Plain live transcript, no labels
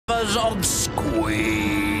Hours of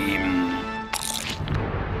Scream.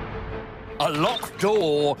 A locked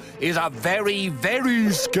door is a very,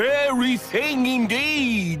 very scary thing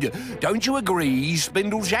indeed. Don't you agree,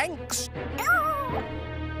 Spindleshanks?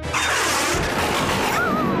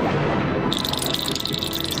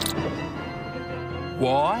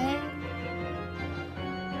 Why?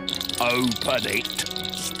 Open it,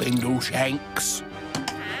 Spindleshanks.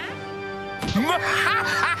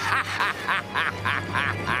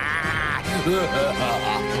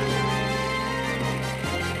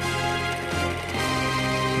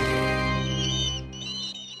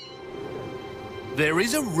 There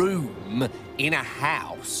is a room in a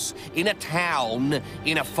house, in a town,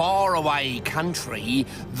 in a faraway country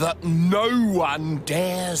that no one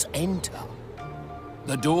dares enter.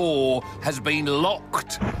 The door has been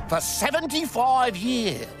locked for 75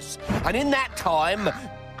 years, and in that time,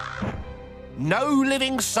 no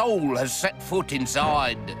living soul has set foot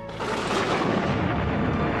inside.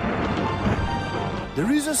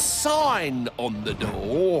 There is a sign on the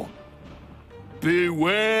door.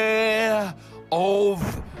 Beware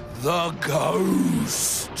of the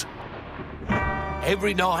ghost.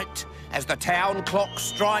 Every night, as the town clock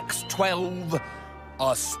strikes 12,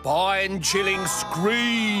 a spine-chilling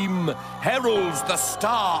scream heralds the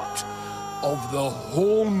start of the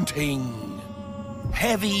haunting.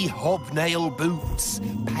 Heavy hobnail boots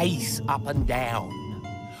pace up and down.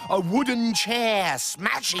 A wooden chair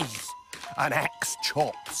smashes. An axe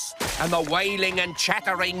chops, and the wailing and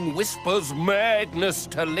chattering whispers madness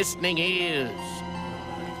to listening ears.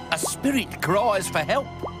 A spirit cries for help.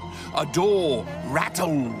 A door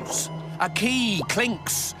rattles. A key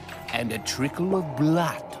clinks, and a trickle of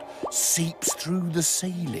blood seeps through the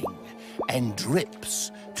ceiling and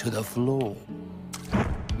drips to the floor.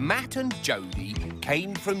 Matt and Jody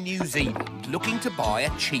came from New Zealand looking to buy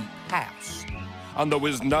a cheap house. And there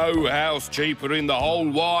was no house cheaper in the whole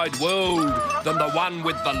wide world than the one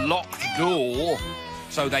with the locked door.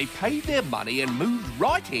 So they paid their money and moved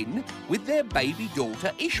right in with their baby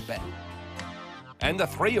daughter Ishbel. And the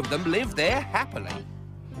three of them lived there happily,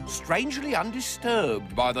 strangely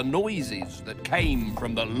undisturbed by the noises that came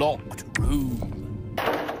from the locked room.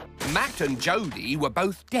 Matt and Jody were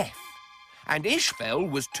both deaf, and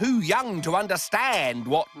Ishbel was too young to understand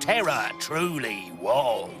what terror truly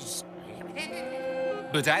was.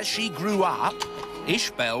 But as she grew up,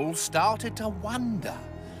 Ishbel started to wonder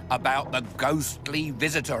about the ghostly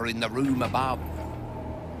visitor in the room above.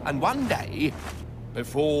 And one day,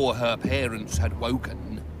 before her parents had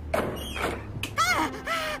woken,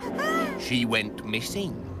 she went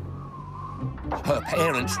missing. Her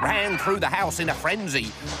parents ran through the house in a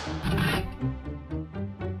frenzy.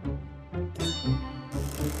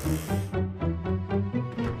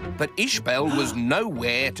 But Ishbel was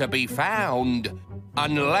nowhere to be found.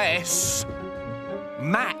 Unless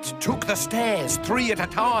Matt took the stairs 3 at a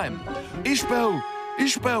time. Ishbel!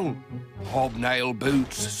 Ishbel! Hobnail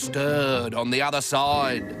boots stirred on the other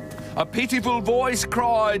side. A pitiful voice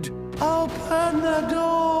cried, "Open the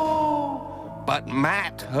door!" But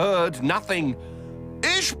Matt heard nothing.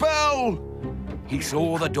 Ishbel! He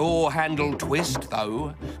saw the door handle twist,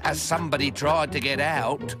 though, as somebody tried to get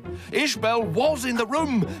out. Ishbel was in the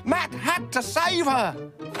room. Matt had to save her.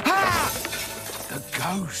 Ha! The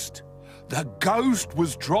ghost! The ghost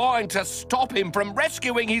was trying to stop him from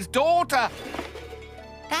rescuing his daughter.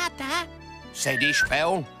 "Dada," said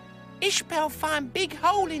Ishbel. "Ishbel find big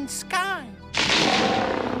hole in sky."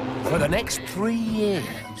 For the next 3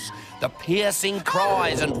 years, the piercing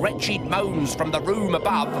cries and wretched moans from the room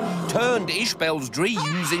above turned Ishbel's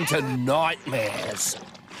dreams into nightmares.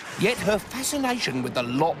 Yet her fascination with the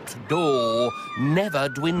locked door never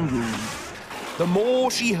dwindled. The more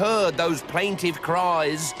she heard those plaintive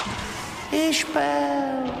cries,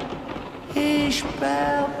 "Ishbel,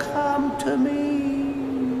 Ishbel, come to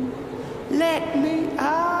me, let me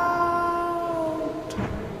out,"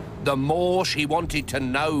 the more she wanted to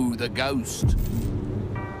know the ghost.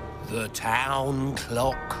 The town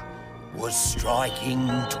clock was striking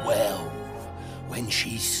 12 when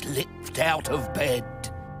she slipped out of bed.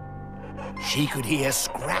 She could hear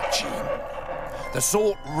scratching, the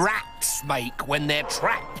sort rats make when they're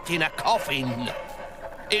trapped in a coffin.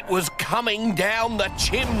 It was coming down the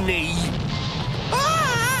chimney.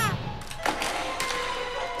 Ah!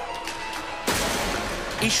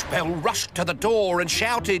 Ishbel rushed to the door and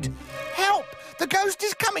shouted, "Help! The ghost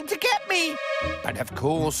is coming to get me!" But of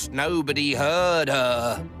course nobody heard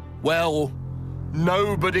her. Well,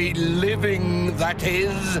 nobody living, that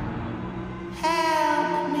is.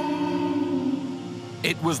 "Help me!"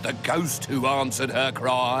 It was the ghost who answered her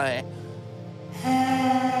cry.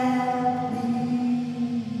 "Help me!"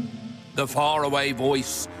 The faraway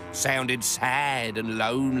voice sounded sad and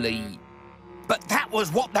lonely. But that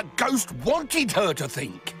was what the ghost wanted her to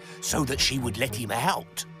think, so that she would let him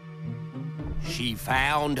out. She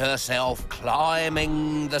found herself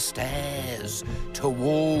climbing the stairs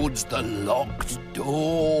towards the locked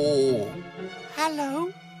door.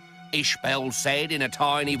 "Hello," Ishbel said in a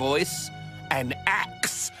tiny voice. An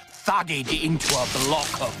axe thudded into a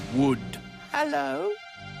block of wood. "Hello."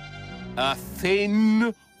 A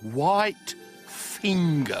thin, white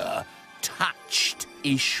finger touched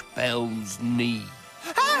Ishbel's knee.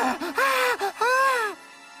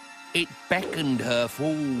 It beckoned her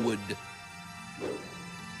forward.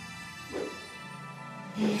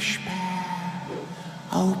 "Ishbel,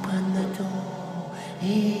 open the door,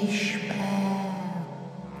 Ishbel."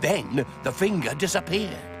 Then the finger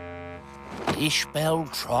disappeared.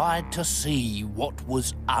 Ishbel tried to see what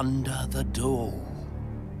was under the door.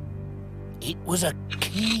 It was a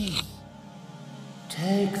key.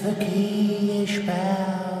 "Take the key,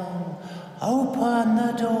 Ishbel. Open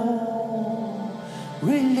the door.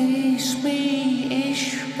 Release me,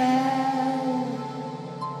 Ishbel."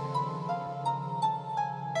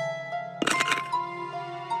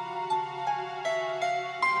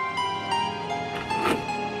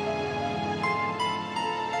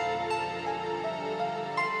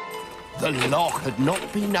 The lock had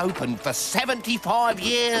not been opened for 75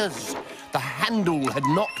 years. The handle had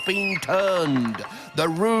not been turned. The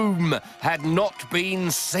room had not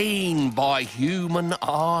been seen by human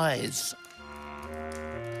eyes.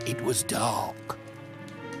 It was dark.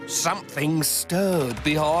 Something stirred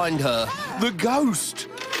behind her. The ghost!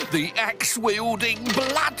 The axe-wielding,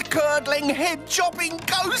 blood-curdling, head-chopping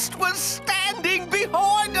ghost was standing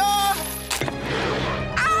behind her!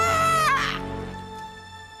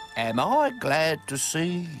 "Am I glad to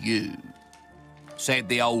see you?" said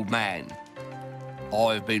the old man.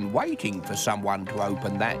 "I've been waiting for someone to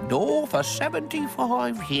open that door for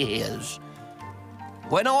 75 years.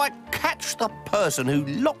 When I catch the person who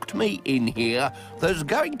locked me in here, there's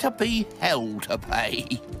going to be hell to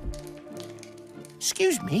pay."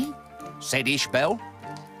 "Excuse me," said Ishbel.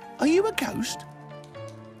 "Are you a ghost?"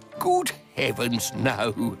 "Good heavens,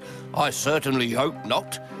 no. I certainly hope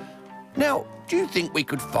not. Now, do you think we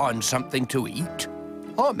could find something to eat?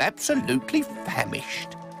 I'm absolutely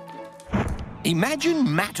famished."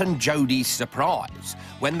 Imagine Matt and Jodie's surprise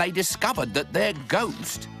when they discovered that their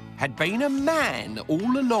ghost had been a man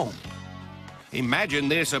all along. Imagine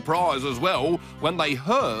their surprise as well when they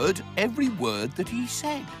heard every word that he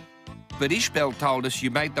said. "But Ishbel told us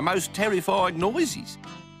you made the most terrifying noises."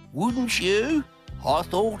 "Wouldn't you? I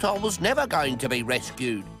thought I was never going to be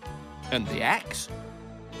rescued." "And the axe?"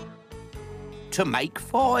 "To make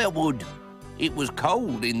firewood. It was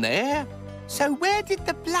cold in there." "So where did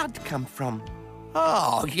the blood come from?"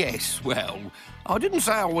 "Oh, yes, well, I didn't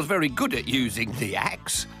say I was very good at using the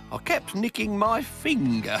axe. I kept nicking my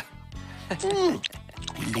finger."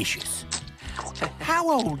 Delicious. "How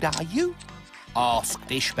old are you?" asked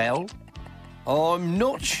Ishbel. "I'm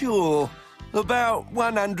not sure. About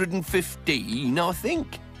 115, I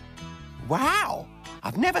think." "Wow!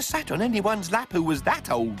 I've never sat on anyone's lap who was that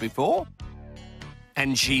old before."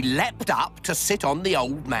 And she leapt up to sit on the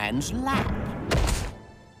old man's lap.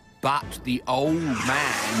 But the old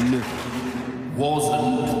man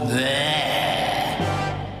wasn't there.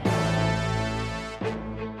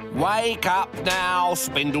 "Wake up now,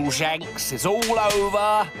 Spindleshanks. It's all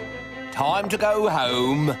over. Time to go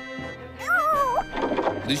home."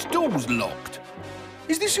 "This door's locked.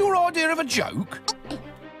 Is this your idea of a joke?"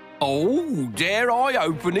 "Oh, dare I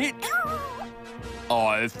open it?"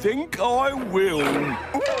 "I think I will."